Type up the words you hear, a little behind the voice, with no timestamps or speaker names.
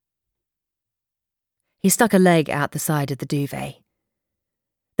He stuck a leg out the side of the duvet.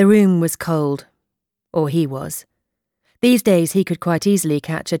 The room was cold, or he was. These days he could quite easily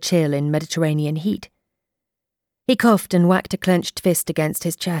catch a chill in Mediterranean heat. He coughed and whacked a clenched fist against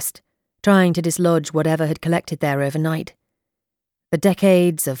his chest, trying to dislodge whatever had collected there overnight. The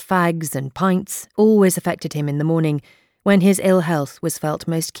decades of fags and pints always affected him in the morning, when his ill health was felt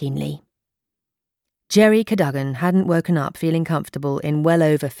most keenly. Jerry Cadogan hadn't woken up feeling comfortable in well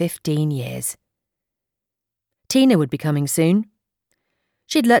over 15 years. Tina would be coming soon.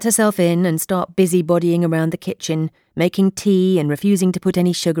 She'd let herself in and start busybodying around the kitchen, making tea and refusing to put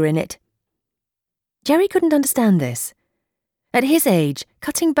any sugar in it. Jerry couldn't understand this. At his age,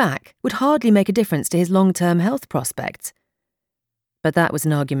 cutting back would hardly make a difference to his long-term health prospects. But that was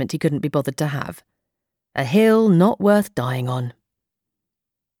an argument he couldn't be bothered to have. A hill not worth dying on.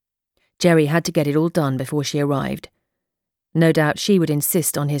 Jerry had to get it all done before she arrived. No doubt she would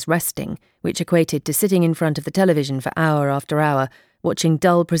insist on his resting, which equated to sitting in front of the television for hour after hour, watching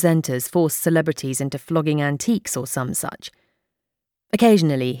dull presenters force celebrities into flogging antiques or some such.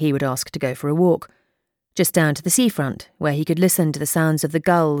 Occasionally he would ask to go for a walk, just down to the seafront, where he could listen to the sounds of the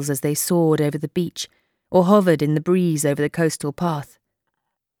gulls as they soared over the beach, or hovered in the breeze over the coastal path.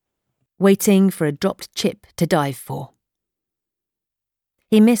 Waiting for a dropped chip to dive for.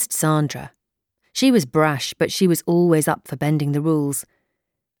 He missed Sandra. She was brash, but she was always up for bending the rules.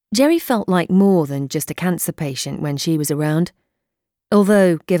 Jerry felt like more than just a cancer patient when she was around.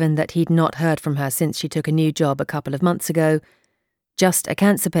 Although, given that he'd not heard from her since she took a new job a couple of months ago, just a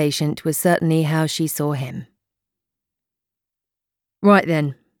cancer patient was certainly how she saw him. "Right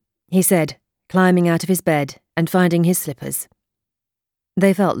then," he said, climbing out of his bed and finding his slippers.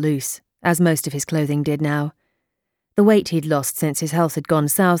 They felt loose, as most of his clothing did now. The weight he'd lost since his health had gone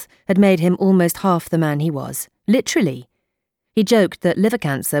south had made him almost half the man he was, literally. He joked that liver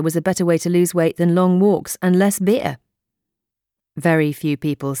cancer was a better way to lose weight than long walks and less beer. Very few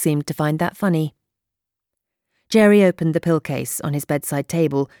people seemed to find that funny. Jerry opened the pill case on his bedside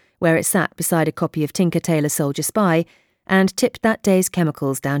table, where it sat beside a copy of Tinker Tailor Soldier Spy, and tipped that day's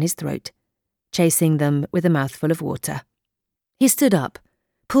chemicals down his throat, chasing them with a mouthful of water. He stood up,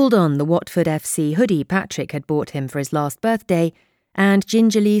 pulled on the Watford FC hoodie Patrick had bought him for his last birthday, and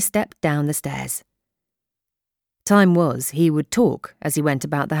gingerly stepped down the stairs. Time was he would talk as he went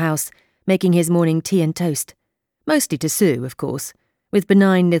about the house, making his morning tea and toast, mostly to Sue, of course, with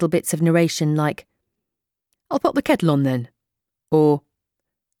benign little bits of narration like, "I'll pop the kettle on then," or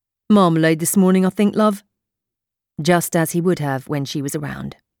 "Marmalade this morning, I think, love," just as he would have when she was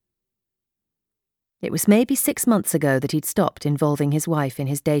around. It was maybe 6 months ago that he'd stopped involving his wife in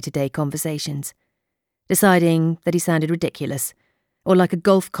his day-to-day conversations, deciding that he sounded ridiculous, or like a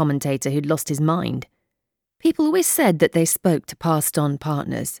golf commentator who'd lost his mind. People always said that they spoke to passed-on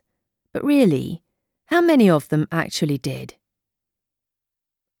partners, but really, how many of them actually did?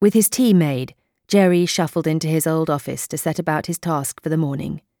 With his tea made, Jerry shuffled into his old office to set about his task for the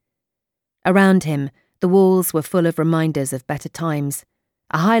morning. Around him, the walls were full of reminders of better times,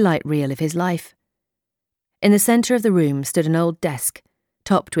 a highlight reel of his life. In the centre of the room stood an old desk,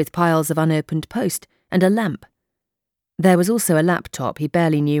 topped with piles of unopened post and a lamp. There was also a laptop he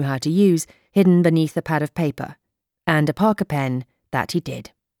barely knew how to use, hidden beneath a pad of paper, and a Parker pen that he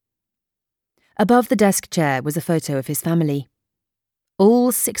did. Above the desk chair was a photo of his family.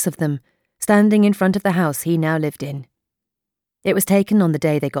 All 6 of them, standing in front of the house he now lived in. It was taken on the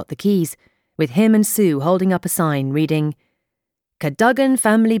day they got the keys, with him and Sue holding up a sign reading, "Cadogan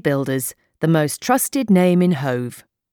Family Builders, the most trusted name in Hove."